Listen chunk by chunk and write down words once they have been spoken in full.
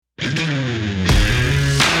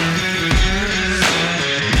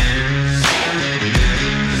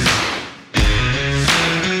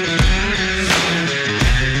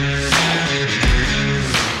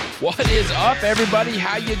up, everybody?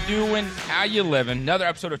 How you doing? How you living? Another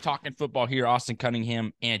episode of Talking Football here. Austin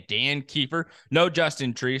Cunningham and Dan Kiefer. No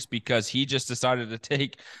Justin Trease because he just decided to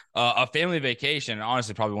take a family vacation.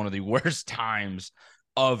 Honestly, probably one of the worst times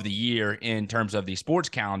of the year in terms of the sports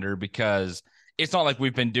calendar because it's not like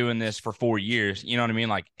we've been doing this for 4 years. You know what I mean?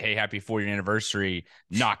 Like, hey, happy 4-year anniversary.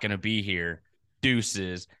 Not going to be here.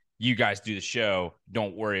 Deuces. You guys do the show.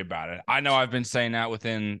 Don't worry about it. I know I've been saying that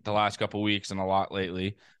within the last couple of weeks and a lot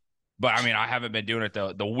lately. But I mean, I haven't been doing it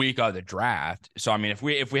the week of the draft. So I mean, if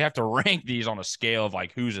we have to rank these on a scale of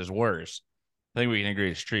like whose is worse, I think we can agree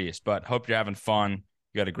it's Trees. But hope you're having fun.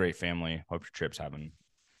 You got a great family. Hope your trip's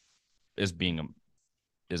is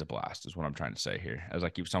a blast, is what I'm trying to say here. As I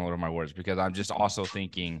keep stumbling over my words, because I'm just also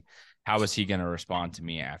thinking, how is he going to respond to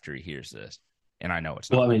me after he hears this? And I know it's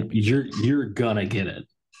not. Well, I mean, you're gonna get it.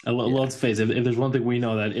 Let's face it. If there's one thing we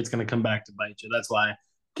know, that it's gonna come back to bite you. That's why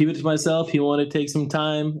keep it to myself. He wanted to take some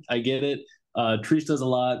time. I get it. Treese does a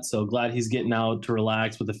lot, so glad he's getting out to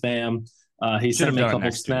relax with the fam. He sent me a couple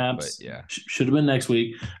snaps. Week, yeah, should have been next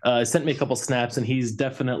week. Sent me a couple snaps, and he's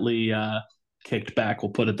definitely kicked back.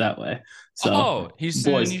 We'll put it that way. So, he's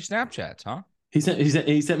sending you Snapchats, huh? He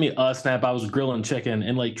sent me a snap. I was grilling chicken,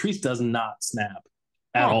 and like Treese does not snap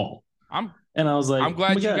at all. And I was like, I'm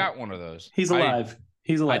glad you got one of those. He's alive.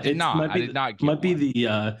 He's alive. I did not get might be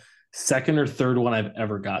the second or third one I've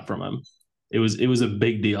ever got from him. It was a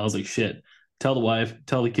big deal. I was like, shit. Tell the wife,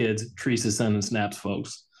 tell the kids, Treese is sending snaps,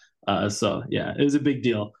 folks. So yeah, it was a big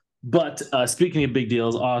deal. But speaking of big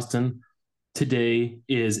deals, Austin, today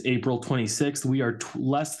is April 26th. We are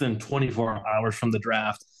less than 24 hours from the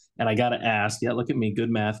draft. And I got to ask, yeah, look at me, good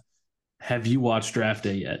math. Have you watched draft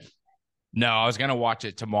day yet? No, I was going to watch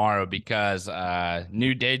it tomorrow because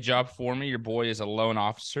new day job for me. Your boy is a loan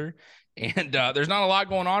officer. And there's not a lot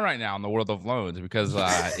going on right now in the world of loans because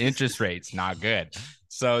interest rates not good.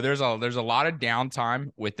 So there's a lot of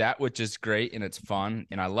downtime with that, which is great and it's fun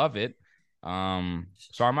and I love it. So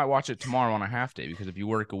I might watch it tomorrow on a half day because if you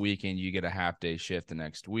work a weekend, you get a half day shift the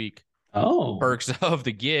next week. Oh, perks of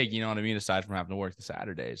the gig, you know what I mean? Aside from having to work the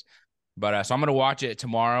Saturdays. But so I'm going to watch it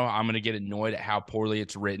tomorrow. I'm going to get annoyed at how poorly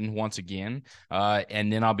it's written once again.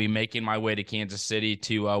 And then I'll be making my way to Kansas City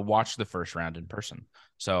to watch the first round in person.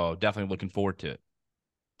 So definitely looking forward to it.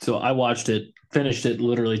 So I watched it, finished it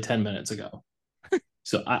literally 10 minutes ago.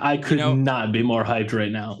 So I could not be more hyped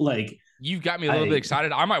right now. Like, you've got me a little bit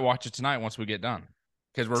excited. I might watch it tonight once we get done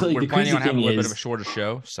because we're planning on having a little bit of a shorter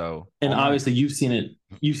show. So, and obviously you've seen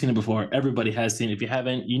it before. Everybody has seen it. If you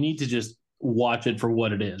haven't, you need to just watch it for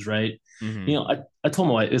what it is, right? Mm-hmm. You know, I told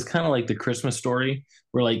my wife it's kind of like the Christmas Story.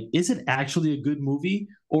 Where like, is it actually a good movie,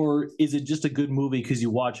 or is it just a good movie because you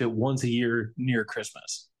watch it once a year near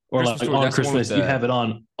Christmas, or like on Christmas you have it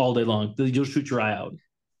on all day long? You'll shoot your eye out.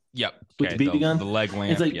 Yep. With the BB gun, the leg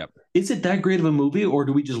lamp. It's like, yep. Is it that great of a movie, or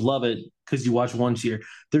do we just love it because you watch once a year?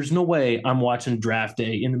 There's no way I'm watching Draft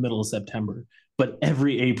Day in the middle of September. But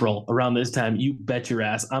every April around this time, you bet your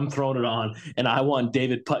ass I'm throwing it on, and I want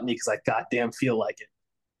David Putney because I goddamn feel like it.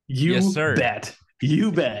 Yes, sir.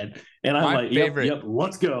 You bet. And I'm yep,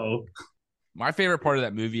 let's go. My favorite part of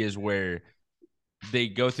that movie is where they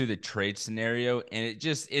go through the trade scenario, and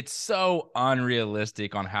it's so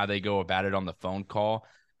unrealistic on how they go about it on the phone call.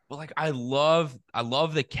 But like, I love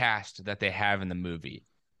the cast that they have in the movie.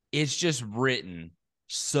 It's just written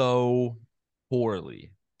so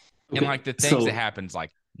poorly. Okay, and like the things that happens,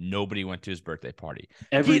 like nobody went to his birthday party.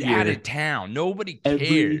 Get out of town. Nobody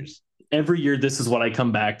cares. Every year, this is what I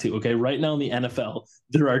come back to. Okay, right now in the NFL,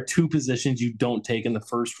 there are 2 positions you don't take in the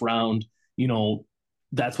first round. You know,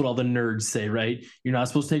 that's what all the nerds say, right? You're not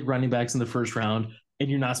supposed to take running backs in the first round, and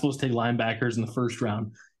you're not supposed to take linebackers in the first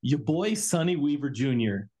round. Your boy Sonny Weaver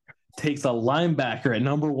Jr. takes a linebacker at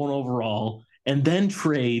number 1 overall, and then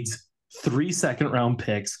trades 3 second-round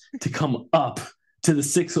picks to come up to the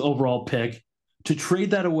 6th overall pick to trade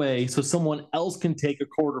that away so someone else can take a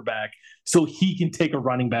quarterback so he can take a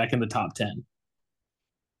running back in the top 10.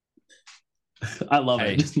 I love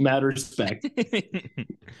it. Just mad respect.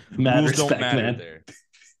 Mad respect, man.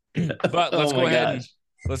 There. But let's go ahead and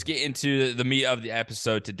let's get into the meat of the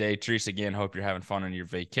episode today. Treese, again, hope you're having fun on your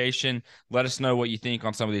vacation. Let us know what you think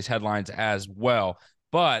on some of these headlines as well.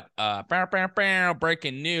 But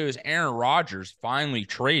breaking news, Aaron Rodgers finally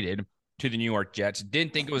traded to the New York Jets.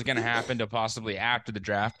 Didn't think it was going to happen to possibly after the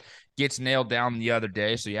draft. Gets nailed down the other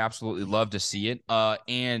day, so you absolutely love to see it.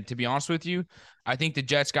 And to be honest with you, I think the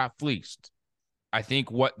Jets got fleeced. I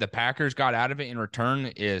think what the Packers got out of it in return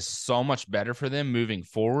is so much better for them moving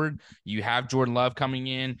forward. You have Jordan Love coming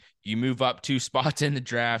in. You move up 2 spots in the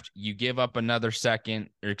draft. You give up another second,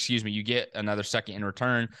 you get another second in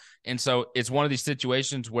return. And so it's one of these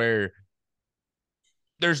situations where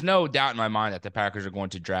there's no doubt in my mind that the Packers are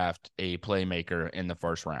going to draft a playmaker in the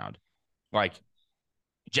first round. Like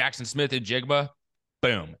Jackson Smith and Jigba,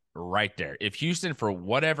 boom, right there. If Houston, for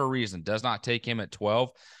whatever reason, does not take him at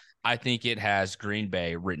 12, I think it has Green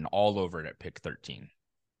Bay written all over it at pick 13.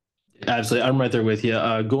 Absolutely. I'm right there with you.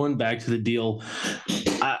 Going back to the deal,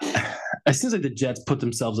 it seems like the Jets put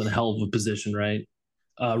themselves in a hell of a position, right?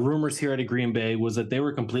 Rumors here out of Green Bay was that they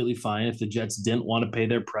were completely fine if the Jets didn't want to pay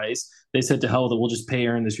their price. They said to hell that we'll just pay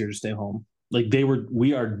Aaron this year to stay home. Like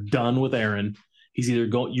we are done with Aaron.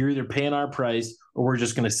 You're either paying our price or we're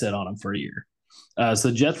just going to sit on him for a year. So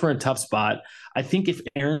the Jets were in a tough spot. I think if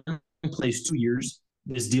Aaron plays 2 years,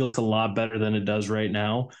 this deal's a lot better than it does right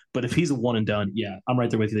now. But if he's a one and done, yeah, I'm right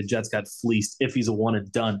there with you. The Jets got fleeced if he's a one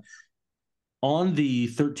and done. On the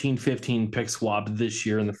 13-15 pick swap this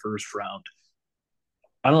year in the first round,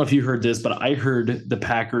 I don't know if you heard this, but I heard the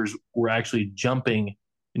Packers were actually jumping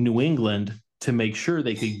New England to make sure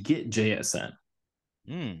they could get JSN.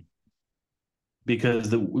 Because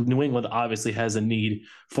the New England obviously has a need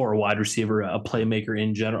for a wide receiver, a playmaker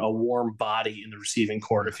in general, a warm body in the receiving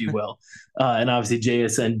court, if you will. And obviously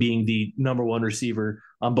JSN being the number one receiver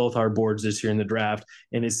on both our boards this year in the draft.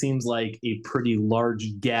 And it seems like a pretty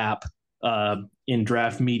large gap in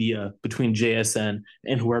draft media between JSN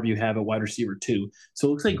and whoever you have at wide receiver too. So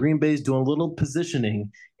it looks like Green Bay is doing a little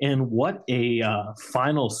positioning. And what a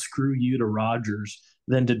final screw you to Rodgers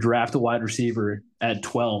than to draft a wide receiver at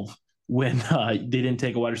 12 when they didn't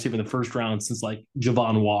take a wide receiver in the first round since like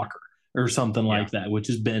Javon Walker or something like that, which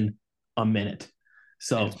has been a minute.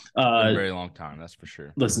 So it's been a very long time, that's for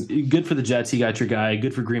sure. Listen, good for the Jets. You got your guy.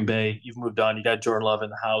 Good for Green Bay. You've moved on. You got Jordan Love in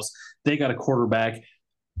the house. They got a quarterback.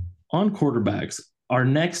 On quarterbacks, our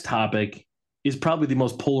next topic is probably the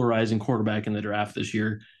most polarizing quarterback in the draft this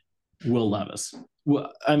year, Will Levis. Well,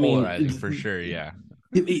 I mean, polarizing for sure, yeah.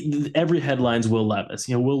 Every headline's Will Levis.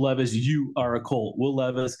 Will Levis, you are a Colt. Will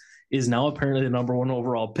Levis is now apparently the number one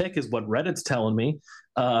overall pick, is what Reddit's telling me.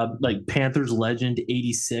 Like Panthers legend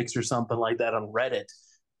 86 or something like that on Reddit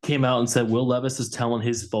came out and said Will Levis is telling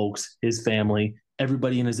his folks, his family,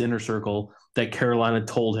 everybody in his inner circle that Carolina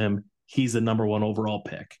told him he's the number one overall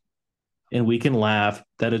pick. And we can laugh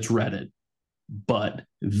that it's Reddit, but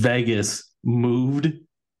Vegas moved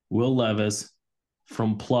Will Levis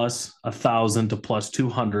from plus 1,000 to plus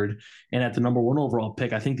 200. And at the number one overall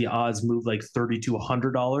pick, I think the odds moved like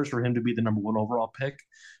 $3,200 for him to be the number one overall pick.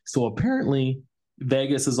 So apparently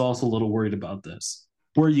Vegas is also a little worried about this.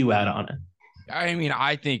 Where are you at on it? I mean,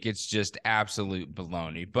 I think it's just absolute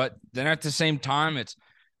baloney. But then at the same time, it's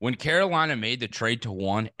when Carolina made the trade to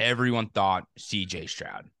 1, everyone thought CJ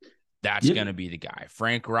Stroud. That's going to be the guy.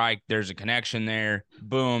 Frank Reich, there's a connection there.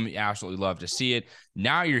 Boom. You absolutely love to see it.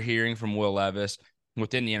 Now you're hearing from Will Levis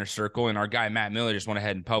within the inner circle, and our guy Matt Miller just went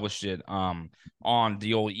ahead and published it on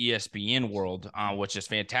the old ESPN world, which is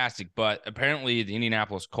fantastic. But apparently the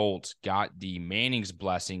Indianapolis Colts got the Manning's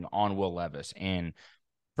blessing on Will Levis and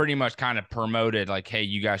pretty much kind of promoted like, hey,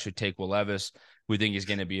 you guys should take Will Levis. We think he's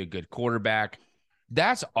going to be a good quarterback.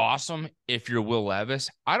 That's awesome if you're Will Levis.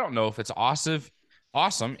 I don't know if it's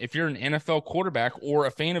awesome if you're an NFL quarterback or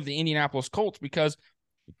a fan of the Indianapolis Colts, because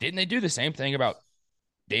didn't they do the same thing about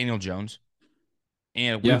Daniel Jones?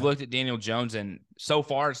 And we've looked at Daniel Jones, and so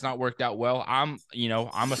far it's not worked out well. I'm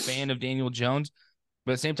a fan of Daniel Jones,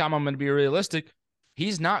 but at the same time, I'm going to be realistic.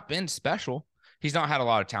 He's not been special. He's not had a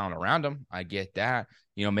lot of talent around him. I get that.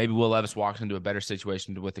 Maybe Will Levis walks into a better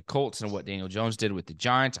situation with the Colts than what Daniel Jones did with the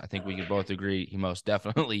Giants. I think we can both agree he most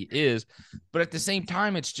definitely is. But at the same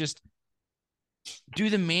time, it's just, do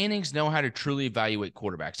the Mannings know how to truly evaluate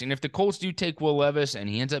quarterbacks? And if the Colts do take Will Levis and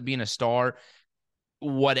he ends up being a star,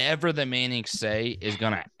 whatever the Mannings say is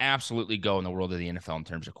going to absolutely go in the world of the NFL in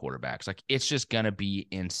terms of quarterbacks. Like, it's just going to be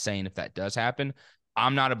insane if that does happen.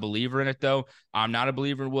 I'm not a believer in it, though. I'm not a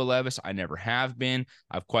believer in Will Levis. I never have been.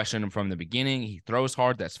 I've questioned him from the beginning. He throws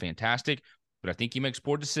hard. That's fantastic. But I think he makes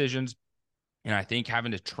poor decisions. And I think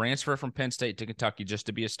having to transfer from Penn State to Kentucky just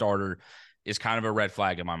to be a starter is kind of a red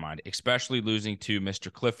flag in my mind, especially losing to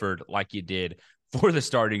Mr. Clifford like you did for the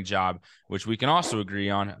starting job, which we can also agree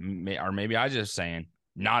on, or maybe I just saying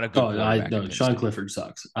not a good quarterback. No, Sean Clifford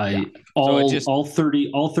sucks. All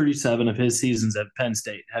 37 of his seasons at Penn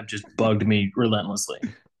State have just bugged me relentlessly.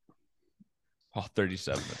 All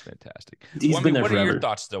 37, that's fantastic. He's been there forever. What are your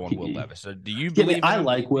thoughts though on Will Levis? So do you believe? I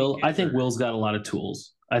like Will. I think Will's got a lot of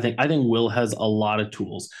tools. I think Will has a lot of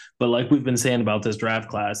tools. But like we've been saying about this draft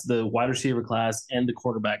class, the wide receiver class and the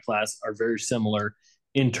quarterback class are very similar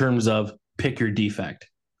in terms of pick your defect,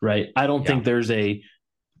 right? I don't think there's a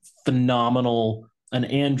phenomenal, an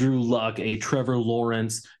Andrew Luck, a Trevor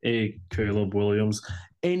Lawrence, a Caleb Williams,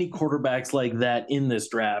 any quarterbacks like that in this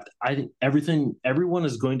draft. I think everyone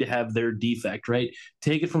is going to have their defect, right?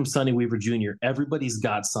 Take it from Sonny Weaver Jr. Everybody's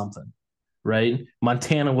got something, right?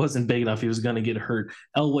 Montana wasn't big enough. He was going to get hurt.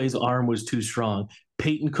 Elway's arm was too strong.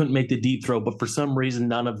 Peyton couldn't make the deep throw, but for some reason,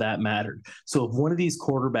 none of that mattered. So if one of these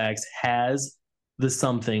quarterbacks has the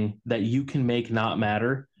something that you can make not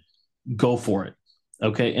matter, go for it.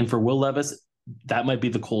 Okay. And for Will Levis, that might be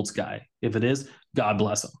the Colts guy. If it is, God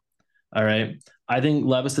bless him. All right. I think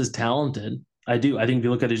Levis is talented. I do. I think if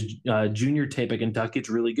you look at his junior tape at Kentucky, it's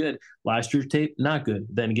really good. Last year's tape, not good.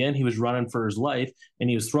 Then again, he was running for his life and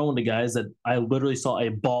he was throwing to guys that I literally saw a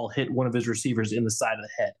ball hit one of his receivers in the side of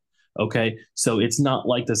the head. Okay. So it's not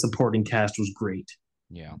like the supporting cast was great.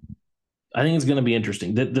 Yeah. I think it's going to be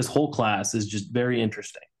interesting. This whole class is just very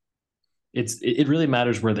interesting. It really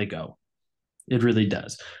matters where they go. It really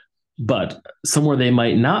does. But somewhere they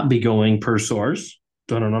might not be going per source,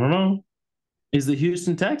 is the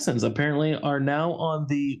Houston Texans apparently are now on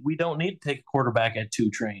the we don't need to take a quarterback at 2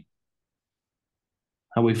 train.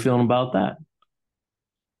 How are we feeling about that?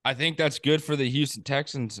 I think that's good for the Houston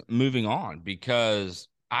Texans moving on, because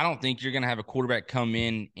I don't think you're going to have a quarterback come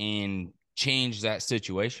in and change that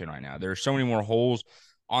situation right now. There are so many more holes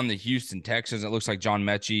on the Houston Texans. It looks like John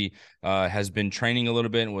Mechie has been training a little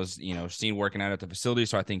bit and was, seen working out at the facility.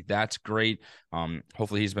 So I think that's great.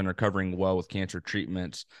 Hopefully he's been recovering well with cancer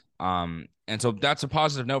treatments. And so that's a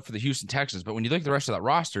positive note for the Houston Texans. But when you look at the rest of that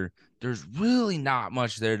roster, there's really not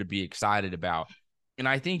much there to be excited about. And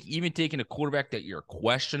I think even taking a quarterback that you're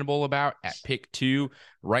questionable about at pick 2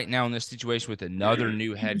 right now in this situation with another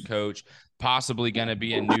new head coach, possibly going to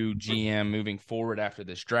be a new GM moving forward after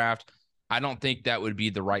this draft, I don't think that would be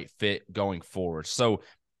the right fit going forward. So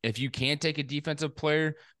if you can take a defensive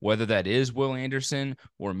player, whether that is Will Anderson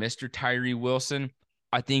or Mr. Tyree Wilson,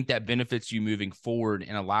 I think that benefits you moving forward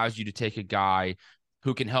and allows you to take a guy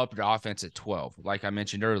who can help your offense at 12, like I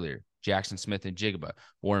mentioned earlier, Jackson Smith and Jigba.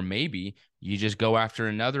 Or maybe you just go after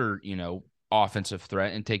another, offensive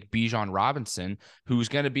threat and take Bijan Robinson, who's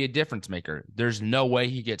going to be a difference maker. There's no way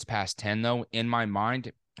he gets past 10, though, in my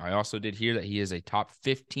mind. I also did hear that he is a top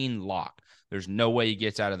 15 lock. There's no way he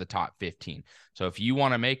gets out of the top 15. So if you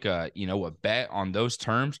want to make a bet on those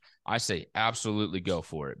terms, I say absolutely go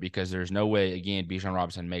for it, because there's no way, again, Bijan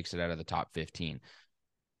Robinson makes it out of the top 15.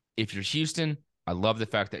 If you're Houston, I love the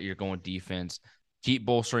fact that you're going defense. Keep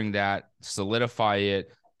bolstering that, solidify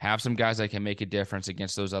it, have some guys that can make a difference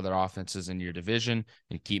against those other offenses in your division,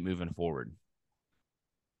 and keep moving forward.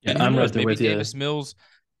 Yeah, and who I'm knows, right there maybe with Davis you. Mills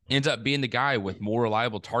ends up being the guy with more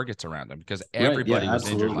reliable targets around him, because everybody was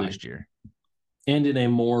injured last year. And in a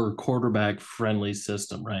more quarterback-friendly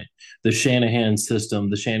system, right? The Shanahan system,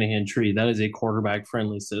 the Shanahan tree, that is a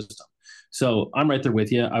quarterback-friendly system. So I'm right there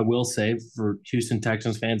with you. I will say, for Houston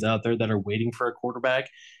Texans fans out there that are waiting for a quarterback,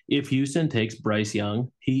 if Houston takes Bryce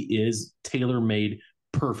Young, he is tailor-made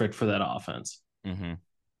perfect for that offense. Mm-hmm.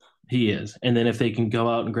 He is. And then if they can go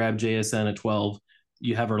out and grab JSN at 12,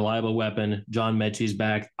 you have a reliable weapon. John Mechie's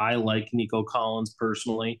back. I like Nico Collins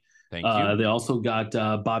personally. Thank you. They also got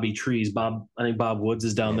Bobby Trees. I think Bob Woods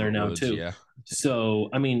is down there now too. Yeah. So,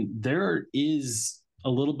 I mean, there is a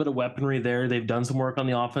little bit of weaponry there. They've done some work on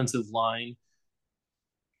the offensive line.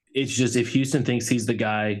 It's just, if Houston thinks he's the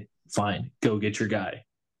guy, fine, go get your guy.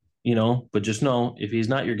 But just know, if he's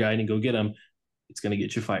not your guy and you go get him, it's going to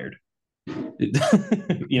get you fired.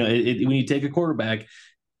 When you take a quarterback,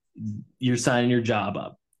 you're signing your job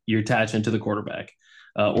up. You're attaching to the quarterback.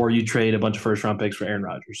 Or you trade a bunch of first-round picks for Aaron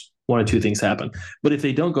Rodgers. One of two things happen. But if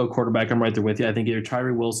they don't go quarterback, I'm right there with you. I think either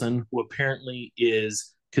Tyree Wilson, who apparently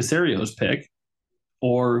is Casario's pick,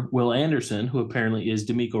 or Will Anderson, who apparently is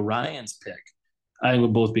D'Amico Ryan's pick. I think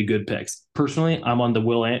would both be good picks. Personally, I'm on the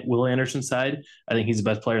Will Anderson side. I think he's the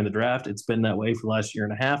best player in the draft. It's been that way for the last year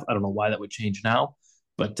and a half. I don't know why that would change now,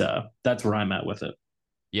 but that's where I'm at with it.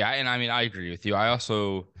 Yeah, and I mean, I agree with you. I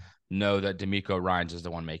also know that D'Amico Ryans is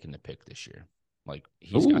the one making the pick this year. Like,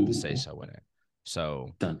 he's got to say so in it.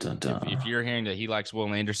 So dun, dun, dun. If you're hearing that he likes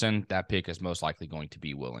Will Anderson, that pick is most likely going to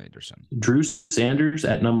be Will Anderson. Drew Sanders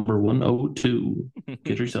at number 102.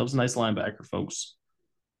 Get yourselves a nice linebacker, folks.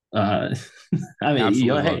 I mean, absolutely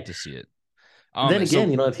love to see it. Then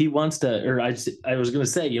again, if he wants to, or I was going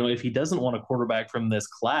to say, if he doesn't want a quarterback from this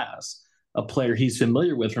class, a player he's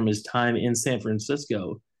familiar with from his time in San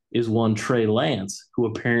Francisco is one Trey Lance, who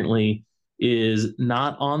apparently is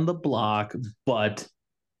not on the block, but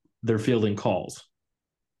they're fielding calls.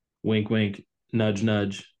 Wink, wink, nudge,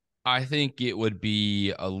 nudge. I think it would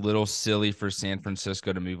be a little silly for San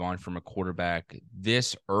Francisco to move on from a quarterback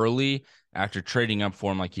this early after trading up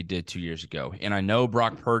for him like he did 2 years ago. And I know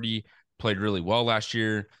Brock Purdy played really well last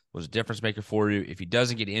year, was a difference maker for you. If he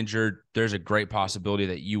doesn't get injured, there's a great possibility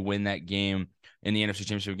that you win that game in the NFC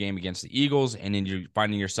Championship game against the Eagles, and then you're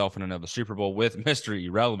finding yourself in another Super Bowl with Mr.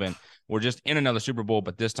 Irrelevant. We're just in another Super Bowl,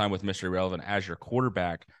 but this time with Mr. Irrelevant as your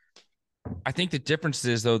quarterback. I think the difference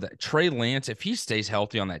is, though, that Trey Lance, if he stays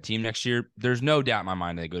healthy on that team next year, there's no doubt in my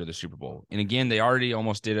mind they go to the Super Bowl. And again, they already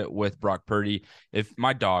almost did it with Brock Purdy. If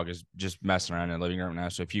my dog is just messing around in the living room now,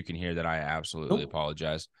 so if you can hear that, I absolutely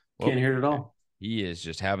apologize. Can't hear it at all. He is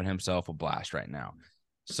just having himself a blast right now.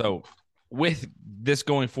 So with this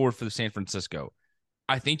going forward for the San Francisco,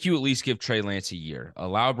 I think you at least give Trey Lance a year.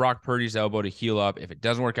 Allow Brock Purdy's elbow to heal up. If it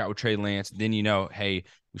doesn't work out with Trey Lance, then you know, hey,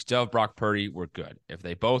 we still have Brock Purdy. We're good. If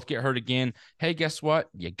they both get hurt again, hey, guess what?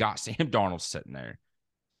 You got Sam Darnold sitting there.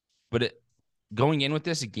 But going in with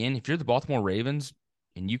this again, if you're the Baltimore Ravens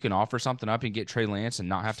and you can offer something up and get Trey Lance and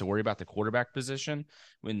not have to worry about the quarterback position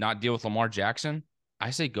and not deal with Lamar Jackson, I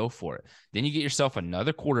say go for it. Then you get yourself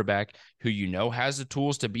another quarterback who you know has the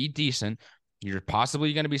tools to be decent. You're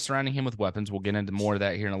possibly going to be surrounding him with weapons. We'll get into more of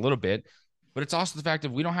that here in a little bit. But it's also the fact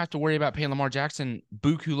that we don't have to worry about paying Lamar Jackson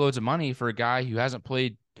buku loads of money for a guy who hasn't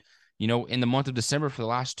played, in the month of December for the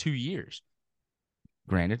last 2 years.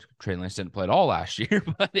 Granted, Trey Lance didn't play at all last year,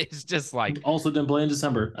 but it's just like also didn't play in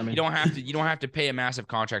December. I mean, you don't have to pay a massive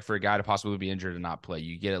contract for a guy to possibly be injured and not play.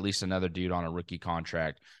 You get at least another dude on a rookie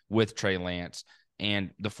contract with Trey Lance.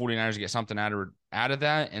 And the 49ers get something out of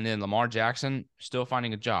that. And then Lamar Jackson still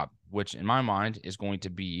finding a job, which in my mind is going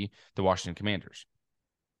to be the Washington Commanders.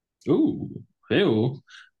 Ooh, ew.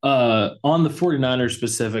 On the 49ers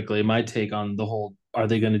specifically, my take on the whole are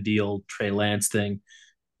they going to deal Trey Lance thing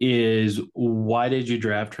is why did you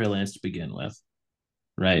draft Trey Lance to begin with?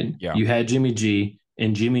 Right? Yeah. You had Jimmy G,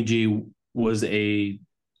 and Jimmy G was a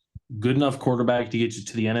good enough quarterback to get you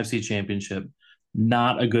to the NFC Championship,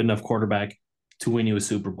 not a good enough quarterback to win you a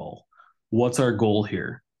Super Bowl. What's our goal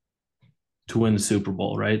here? To win the Super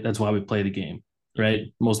Bowl, right? That's why we play the game,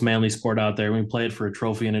 right? Most manly sport out there. We play it for a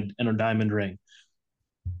trophy and a diamond ring.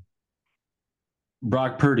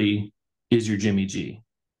 Brock Purdy is your Jimmy G.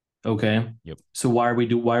 Okay. Yep. So why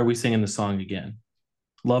are we singing the song again?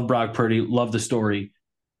 Love Brock Purdy, love the story.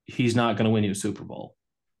 He's not going to win you a Super Bowl.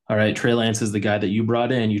 All right. Trey Lance is the guy that you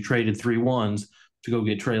brought in. You traded 3 ones to go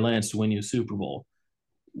get Trey Lance to win you a Super Bowl.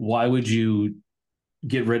 Why would you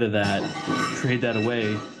get rid of that, trade that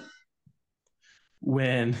away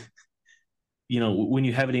when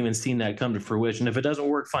you haven't even seen that come to fruition? If it doesn't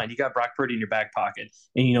work, fine. You got Brock Purdy in your back pocket,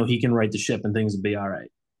 and he can right the ship and things will be all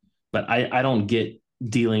right. But I don't get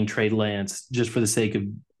dealing Trey Lance just for the sake of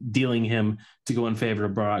dealing him to go in favor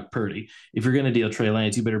of Brock Purdy. If you're going to deal Trey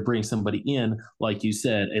Lance, you better bring somebody in, like you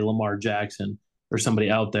said, a Lamar Jackson or somebody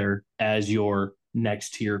out there as your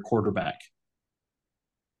next tier quarterback.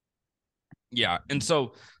 Yeah. And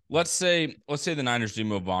so let's say the Niners do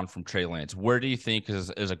move on from Trey Lance. Where do you think is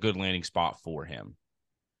a good landing spot for him?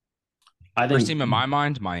 I think, first team in my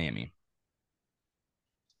mind, Miami.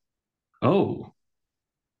 Oh,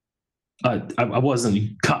 I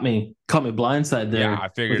wasn't caught me blindside there. Yeah, I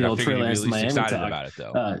figured you'd be at least excited talk. about it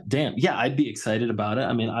though. Damn, yeah, I'd be excited about it.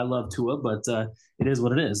 I mean, I love Tua, but it is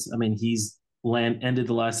what it is. I mean, he's ended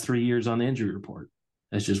the last 3 years on the injury report.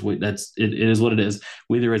 That's just it is what it is.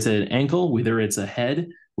 Whether it's an ankle, whether it's a head,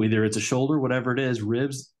 whether it's a shoulder, whatever it is,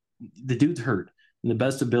 ribs, the dude's hurt. And the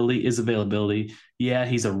best ability is availability. Yeah,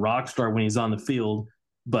 he's a rock star when he's on the field,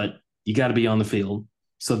 but you got to be on the field.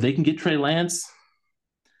 So if they can get Trey Lance,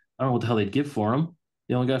 I don't know what the hell they'd give for him.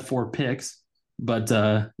 They only got 4 picks, but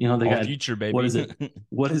they got future, baby. What is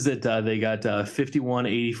it? They got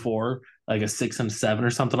 51-84, like a 6 and 7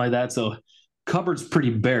 or something like that. So cupboard's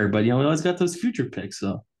pretty bare, but we always got those future picks.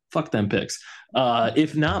 So fuck them picks.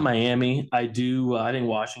 If not Miami, I think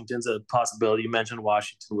Washington's a possibility. You mentioned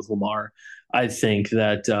Washington with Lamar. I think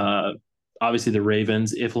that obviously the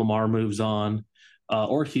Ravens, if Lamar moves on,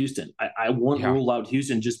 or Houston. I won't rule out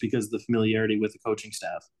Houston just because of the familiarity with the coaching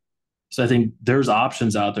staff. So I think there's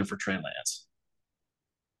options out there for Trey Lance.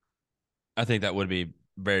 I think that would be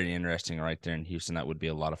very interesting right there in Houston. That would be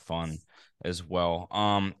a lot of fun as well.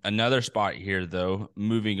 Another spot here, though,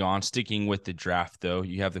 moving on, sticking with the draft, though,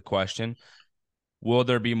 you have the question, will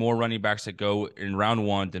there be more running backs that go in round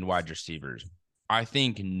 1 than wide receivers? I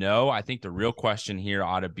think no. I think the real question here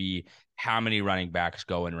ought to be how many running backs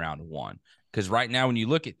go in round 1. Because right now, when you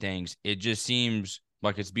look at things, it just seems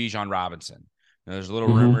like it's Bijan Robinson. There's a little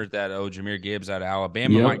rumor that Jahmyr Gibbs out of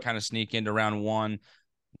Alabama might kind of sneak into round 1.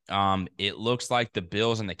 It looks like the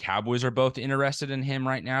Bills and the Cowboys are both interested in him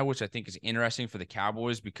right now, which I think is interesting for the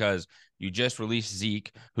Cowboys because you just released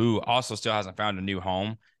Zeke, who also still hasn't found a new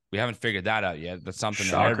home. We haven't figured that out yet. That's something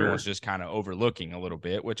that everyone's Shocker. just kind of overlooking a little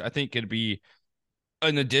bit, which I think could be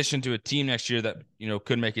an addition to a team next year that,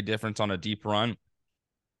 could make a difference on a deep run,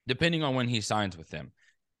 depending on when he signs with them.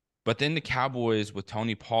 But then the Cowboys with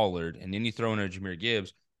Tony Pollard, and then you throw in a Jahmyr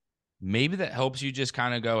Gibbs, maybe that helps you just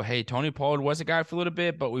kind of go, hey, Tony Pollard was a guy for a little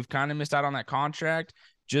bit, but we've kind of missed out on that contract.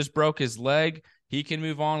 Just broke his leg. He can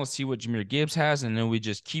move on. Let's see what Jahmyr Gibbs has. And then we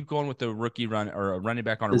just keep going with the rookie run or a running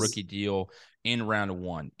back on a This rookie deal in round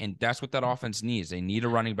one. And that's what that offense needs. They need a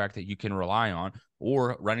running back that you can rely on,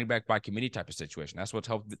 or running back by committee type of situation. That's what's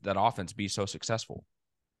helped that offense be so successful.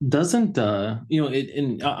 doesn't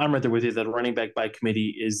and I'm right there with you that running back by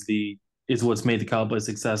committee is what's made the Cowboys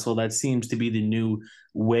successful. That seems to be the new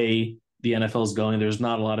way the NFL is going. There's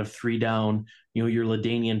not a lot of three down, your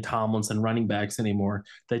LaDainian Tomlinson running backs anymore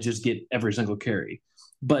that just get every single carry.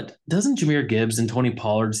 But doesn't Jahmyr Gibbs and Tony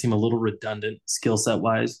Pollard seem a little redundant skill set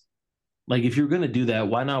wise? Like if you're going to do that,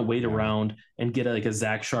 why not wait Yeah. around and get like a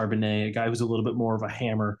Zach Charbonnet, a guy who's a little bit more of a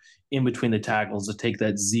hammer in between the tackles to take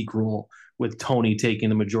that Zeke role with Tony taking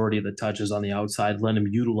the majority of the touches on the outside, let him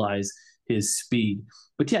utilize his speed.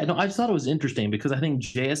 But yeah, no, I just thought it was interesting because I think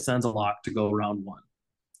JSN's a lock to go round one.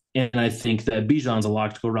 And I think that Bijan's a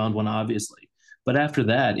lock to go round one, obviously. But after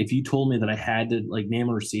that, if you told me that I had to like name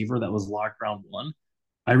a receiver that was locked round one,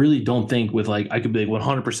 I really don't think with like I could be like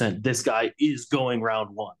 100% this guy is going round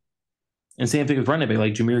one. And same thing with running back,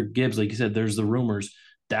 like Jahmyr Gibbs, like you said, there's the rumors,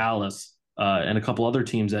 Dallas, and a couple other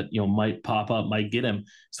teams that might pop up, might get him.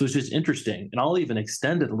 So it's just interesting. And I'll even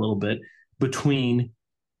extend it a little bit between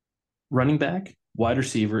running back, wide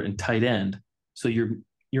receiver, and tight end. So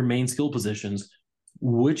your main skill positions,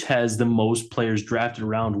 which has the most players drafted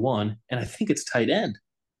round one, and I think it's tight end.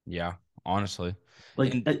 Yeah, honestly.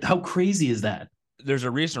 Like, And how crazy is that? there's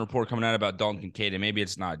a recent report coming out about Dalton Kincaid, and maybe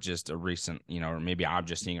it's not just a recent, or maybe I'm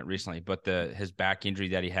just seeing it recently, but his back injury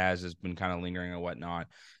that he has been kind of lingering and whatnot.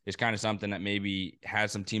 It's kind of something that maybe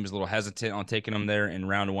has some teams a little hesitant on taking him there in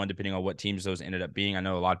round one, depending on what teams those ended up being. I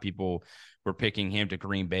know a lot of people were picking him to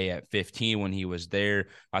Green Bay at 15 when he was there.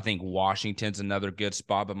 I think Washington's another good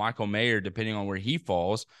spot, but Michael Mayer, depending on where he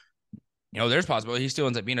falls, there's possibility he still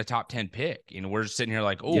ends up being a top 10 pick. We're just sitting here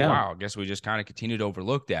like, oh, Yeah. wow, I guess we just kind of continue to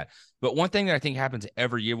overlook that. But one thing that I think happens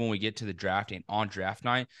every year when we get to the draft and on draft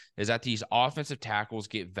night is that these offensive tackles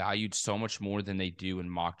get valued so much more than they do in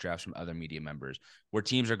mock drafts from other media members, where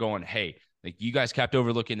teams are going, hey, like you guys kept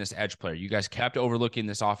overlooking this edge player. You guys kept overlooking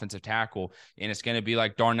this offensive tackle. And it's going to be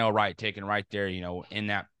like Darnell Wright taken right there, in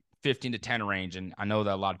that 15 to 10 range. And I know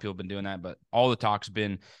that a lot of people have been doing that, but all the talk's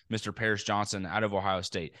been Mr. Paris Johnson out of Ohio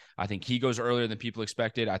State. I think he goes earlier than people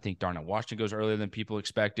expected. I think Darnell Washington goes earlier than people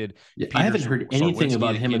expected. Yeah, I haven't heard anything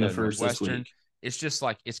about him in the first this week. It's just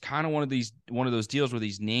like, it's kind of one of those deals where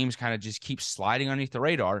these names kind of just keep sliding underneath the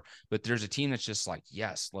radar, but there's a team that's just like,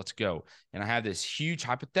 yes, let's go. And I have this huge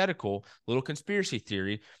hypothetical little conspiracy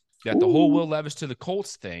theory that the whole Will Levis to the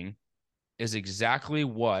Colts thing is exactly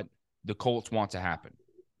what the Colts want to happen.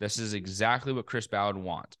 This is exactly what Chris Ballard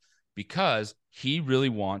wants, because he really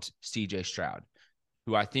wants CJ Stroud,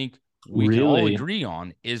 who I think we can all agree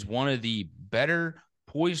on is one of the better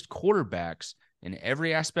poised quarterbacks in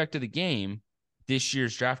every aspect of the game this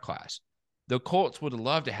year's draft class. The Colts would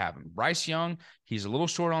love to have him. Bryce Young, he's a little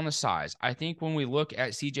short on the size. I think when we look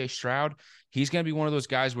at CJ Stroud, he's going to be one of those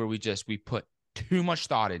guys where we put too much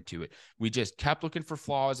thought into it. We just kept looking for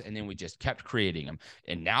flaws, and then we just kept creating them.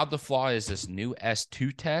 And now the flaw is this new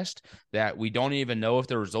S2 test that we don't even know if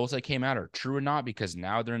the results that came out are true or not, because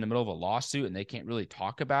now they're in the middle of a lawsuit and they can't really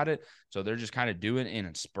talk about it. So they're just kind of doing it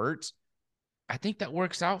in spurts. I think that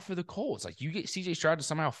works out for the Colts. Like, you get CJ Stroud to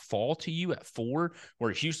somehow fall to you at 4,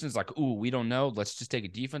 where Houston's like, ooh, we don't know. Let's just take a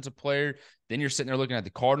defensive player. Then you're sitting there looking at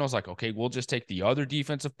the Cardinals like, okay, we'll just take the other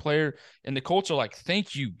defensive player. And the Colts are like,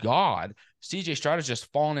 thank you, God. CJ Stroud has just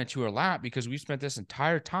fallen into her lap because we spent this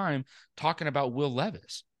entire time talking about Will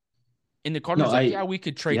Levis. And the Cardinals we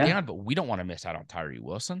could trade down, but we don't want to miss out on Tyree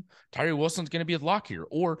Wilson. Tyree Wilson's going to be a lock here.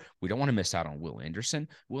 Or we don't want to miss out on Will Anderson.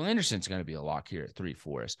 Will Anderson's going to be a lock here at 3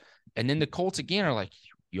 for us. And then the Colts again are like,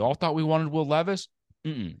 you all thought we wanted Will Levis?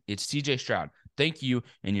 It's CJ Stroud. Thank you.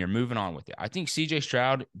 And you're moving on with it. I think CJ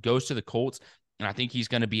Stroud goes to the Colts, and I think he's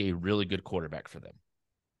going to be a really good quarterback for them.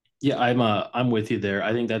 Yeah, I'm with you there.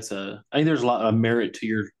 I think there's a lot of merit to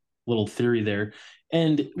your little theory there.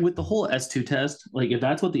 And with the whole S2 test, like if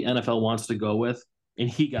that's what the NFL wants to go with, and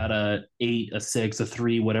he got a 8, a 6, a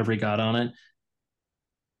 3, whatever he got on it,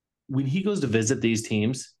 when he goes to visit these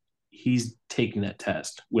teams, he's taking that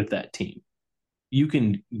test with that team. You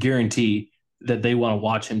can guarantee that they want to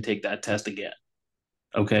watch him take that test again.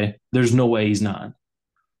 Okay. There's no way he's not.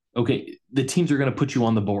 Okay. The teams are going to put you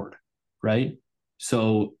on the board, right?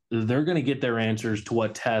 So they're going to get their answers to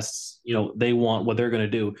what tests, they want, what they're going to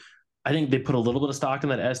do. I think they put a little bit of stock in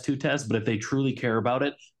that S2 test, but if they truly care about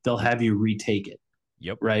it, they'll have you retake it.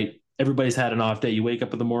 Yep. Right? Everybody's had an off day. You wake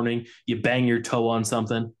up in the morning, you bang your toe on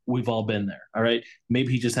something. We've all been there. All right.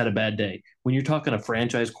 Maybe he just had a bad day. When you're talking a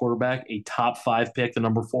franchise quarterback, a top 5 pick, the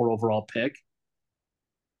number 4 overall pick,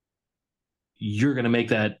 you're going to make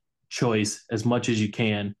that choice as much as you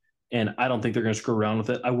can. And I don't think they're going to screw around with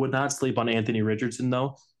it. I would not sleep on Anthony Richardson,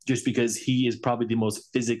 though, just because he is probably the most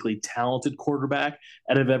physically talented quarterback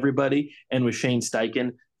out of everybody. And with Shane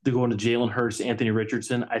Steichen, they're going to Jalen Hurts, Anthony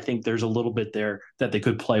Richardson. I think there's a little bit there that they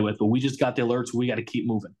could play with, but we just got the alerts. We got to keep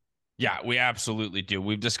moving. Yeah, we absolutely do.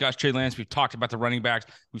 We've discussed Trey Lance. We've talked about the running backs.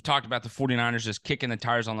 We've talked about the 49ers just kicking the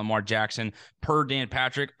tires on Lamar Jackson. Per Dan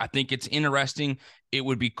Patrick, I think it's interesting. It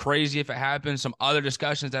would be crazy if it happened. Some other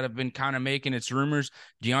discussions that have been kind of making its rumors.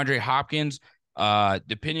 DeAndre Hopkins,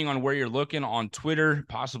 depending on where you're looking on Twitter,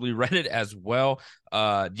 possibly Reddit as well.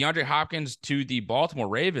 DeAndre Hopkins to the Baltimore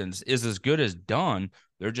Ravens is as good as done.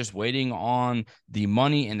 They're just waiting on the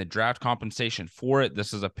money and the draft compensation for it.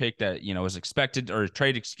 This is a pick that, is expected, or a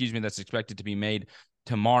trade, that's expected to be made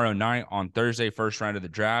tomorrow night on Thursday, first round of the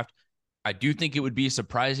draft. I do think it would be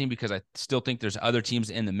surprising because I still think there's other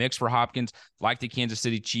teams in the mix for Hopkins, like the Kansas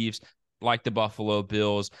City Chiefs, like the Buffalo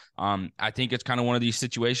Bills. I think it's kind of one of these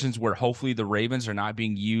situations where hopefully the Ravens are not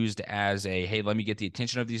being used as a, hey, let me get the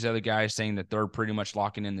attention of these other guys, saying that they're pretty much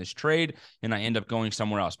locking in this trade, and I end up going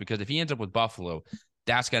somewhere else. Because if he ends up with Buffalo,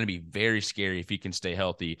 that's going to be very scary if he can stay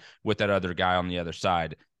healthy with that other guy on the other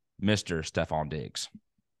side, Mr. Stephon Diggs.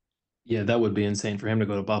 Yeah, that would be insane for him to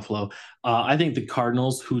go to Buffalo. I think the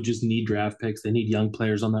Cardinals, who just need draft picks, they need young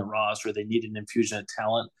players on that roster, they need an infusion of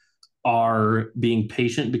talent, are being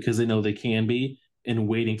patient because they know they can be and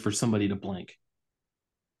waiting for somebody to blink.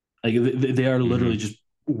 Like they are literally just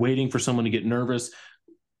waiting for someone to get nervous.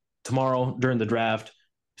 Tomorrow during the draft,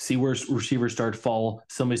 see where receivers start to fall.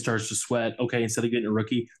 Somebody starts to sweat. Okay, instead of getting a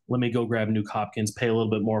rookie, let me go grab Nuke Hopkins, pay a little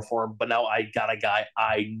bit more for him. But now I got a guy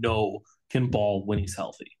I know can ball when he's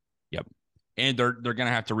healthy. Yep. And they're going to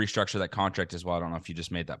have to restructure that contract as well. I don't know if you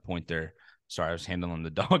just made that point there. Sorry, I was handling the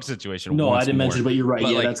dog situation. No, I didn't mention, but you're right.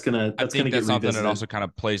 But yeah, that's gonna I think get that's something revisited. that also kind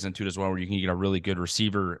of plays into it as well, where you can get a really good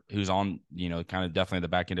receiver who's on, kind of definitely the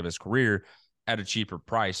back end of his career at a cheaper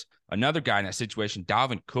price. Another guy in that situation,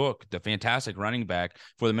 Dalvin Cook, the fantastic running back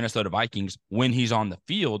for the Minnesota Vikings, when he's on the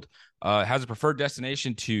field, has a preferred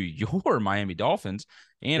destination to your Miami Dolphins.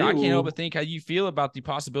 And I can't help but think how you feel about the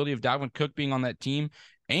possibility of Dalvin Cook being on that team.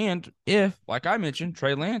 And if, like I mentioned,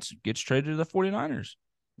 Trey Lance gets traded to the 49ers,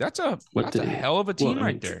 that's a hell of a team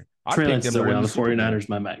right there. Trey Lance is already on the 49ers,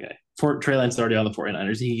 my guy. Trey Lance is already on the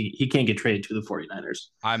 49ers. He can't get traded to the 49ers.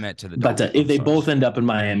 I meant to the Dolphins. But if they both end up in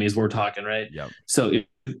Miami, as we're talking, right? Yep. So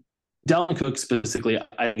Dalvin Cook specifically,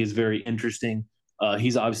 I think is very interesting.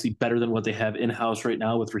 He's obviously better than what they have in-house right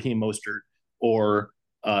now with Raheem Mostert or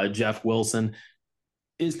Jeff Wilson.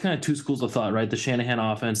 It's kind of two schools of thought, right? The Shanahan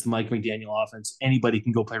offense, the Mike McDaniel offense, anybody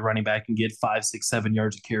can go play running back and get 5, 6, 7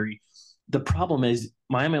 yards of carry. The problem is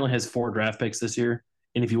Miami only has 4 draft picks this year.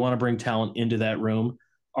 And if you want to bring talent into that room,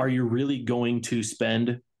 are you really going to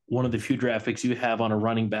spend one of the few draft picks you have on a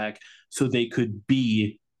running back so they could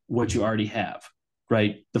be what you already have,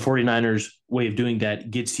 right? The 49ers way of doing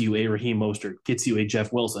that gets you a Raheem Mostert, gets you a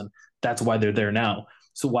Jeff Wilson. That's why they're there now.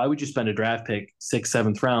 So why would you spend a draft pick, 6th,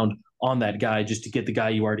 7th round on that guy just to get the guy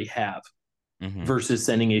you already have? Versus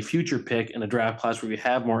sending a future pick in a draft class where you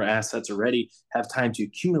have more assets already, have time to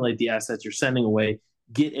accumulate the assets you're sending away,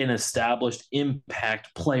 get an established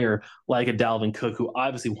impact player like a Dalvin Cook, who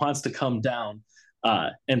obviously wants to come down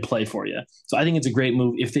and play for you. So I think it's a great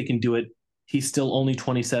move if they can do it. He's still only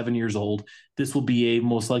 27 years old. This will be a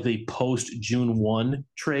most likely post June 1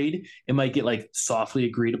 trade. It might get like softly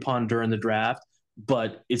agreed upon during the draft,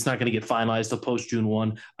 but it's not going to get finalized till post June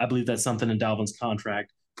 1. I believe that's something in Dalvin's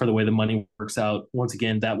contract for the way the money works out. Once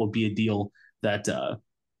again, that will be a deal that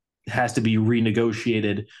has to be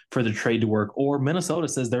renegotiated for the trade to work, or Minnesota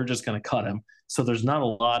says they're just going to cut him. So there's not a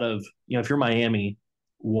lot of, if you're Miami,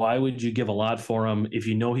 why would you give a lot for him if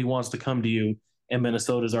you know he wants to come to you and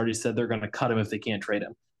Minnesota's already said they're going to cut him if they can't trade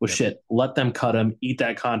him? Well, shit, let them cut him, eat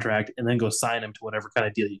that contract, and then go sign him to whatever kind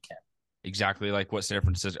of deal you can. Exactly like what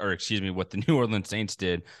what the New Orleans Saints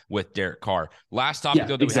did with Derek Carr. Last topic,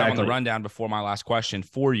 though, that we have on the rundown before my last question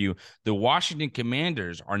for you. The Washington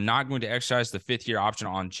Commanders are not going to exercise the 5th-year option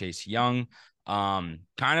on Chase Young. Kind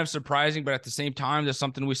of surprising, but at the same time, there's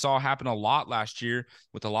something we saw happen a lot last year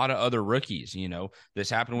with a lot of other rookies.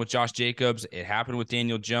 This happened with Josh Jacobs. It happened with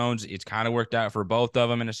Daniel Jones. It's kind of worked out for both of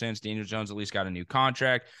them in a sense. Daniel Jones at least got a new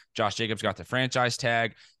contract. Josh Jacobs got the franchise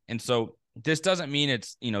tag. And so this doesn't mean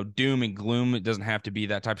it's, doom and gloom. It doesn't have to be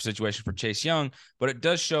that type of situation for Chase Young, but it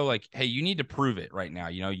does show like, hey, you need to prove it right now.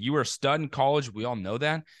 You were a stud in college. We all know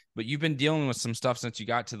that, but you've been dealing with some stuff since you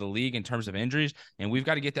got to the league in terms of injuries, and we've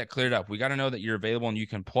got to get that cleared up. We got to know that you're available and you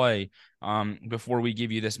can play before we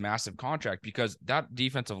give you this massive contract, because that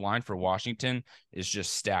defensive line for Washington is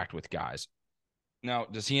just stacked with guys. Now,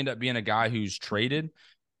 does he end up being a guy who's traded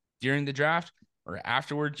during the draft or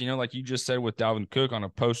afterwards, like you just said with Dalvin Cook on a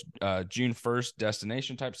post June 1st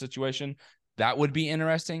destination type situation? That would be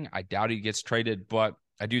interesting. I doubt he gets traded, but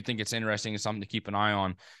I do think it's interesting and something to keep an eye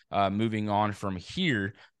on moving on from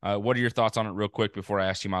here. What are your thoughts on it real quick before I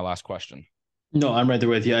ask you my last question? No, I'm right there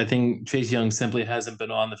with you. I think Chase Young simply hasn't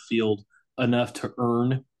been on the field enough to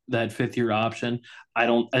earn that fifth year option. I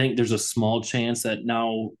think there's a small chance that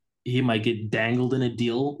now he might get dangled in a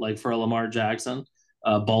deal like for a Lamar Jackson.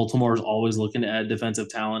 Baltimore is always looking to add defensive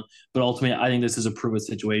talent, but ultimately, I think this is a prove it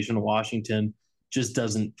situation. Washington just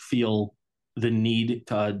doesn't feel the need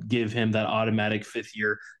to give him that automatic fifth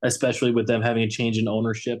year, especially with them having a change in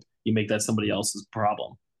ownership. You make that somebody else's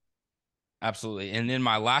problem. Absolutely. And then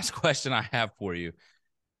my last question I have for you: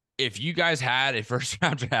 if you guys had a first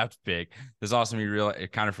round draft pick, this is also me real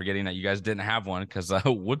kind of forgetting that you guys didn't have one because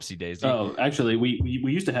whoopsie daisy. Oh, actually, we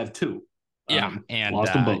used to have two. Yeah, and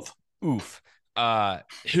lost them both. Oof.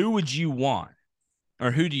 Who would you want, or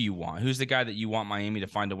who do you want? Who's the guy that you want Miami to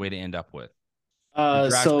find a way to end up with?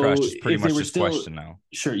 Draft crush is pretty much this question now.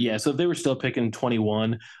 Sure, yeah. So if they were still picking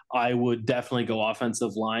 21, I would definitely go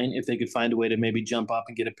offensive line if they could find a way to maybe jump up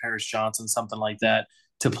and get a Paris Johnson, something like that,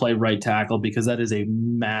 to play right tackle, because that is a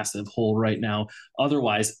massive hole right now.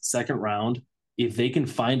 Otherwise, second round, if they can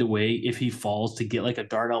find a way, if he falls, to get like a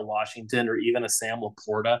Darnell Washington or even a Sam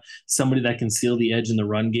Laporta, somebody that can seal the edge in the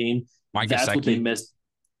run game, that's what they missed.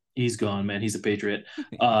 He's gone, man. He's a Patriot.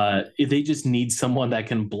 If they just need someone that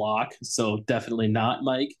can block, so definitely not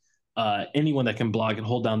Mike. Anyone that can block and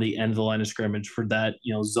hold down the end of the line of scrimmage for that,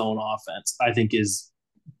 zone offense, I think is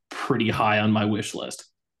pretty high on my wish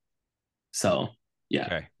list. So yeah,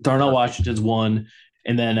 okay. Darnell Washington's one,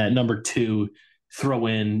 and then at number 2, throw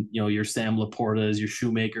in your Sam Laportas, your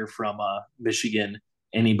Shoemaker from Michigan,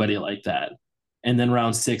 anybody like that. And then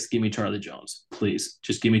round 6, give me Charlie Jones, please.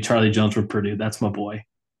 Just give me Charlie Jones from Purdue. That's my boy.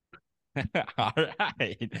 All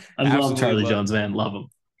right. I love Charlie Jones, man. Love him.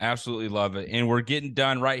 Absolutely love it. And we're getting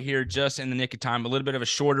done right here just in the nick of time. A little bit of a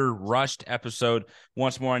shorter, rushed episode.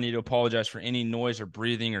 Once more, I need to apologize for any noise or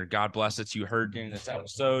breathing or God bless it you heard during this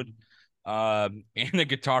episode. And the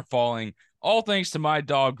guitar falling. All thanks to my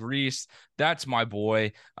dog, Reese. That's my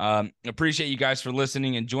boy. Appreciate you guys for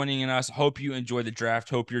listening and joining us. Hope you enjoy the draft.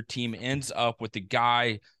 Hope your team ends up with the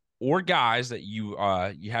guy or guys that you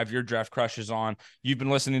have your draft crushes on. You've been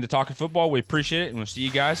listening to Talking Football. We appreciate it, and we'll see you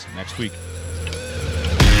guys next week.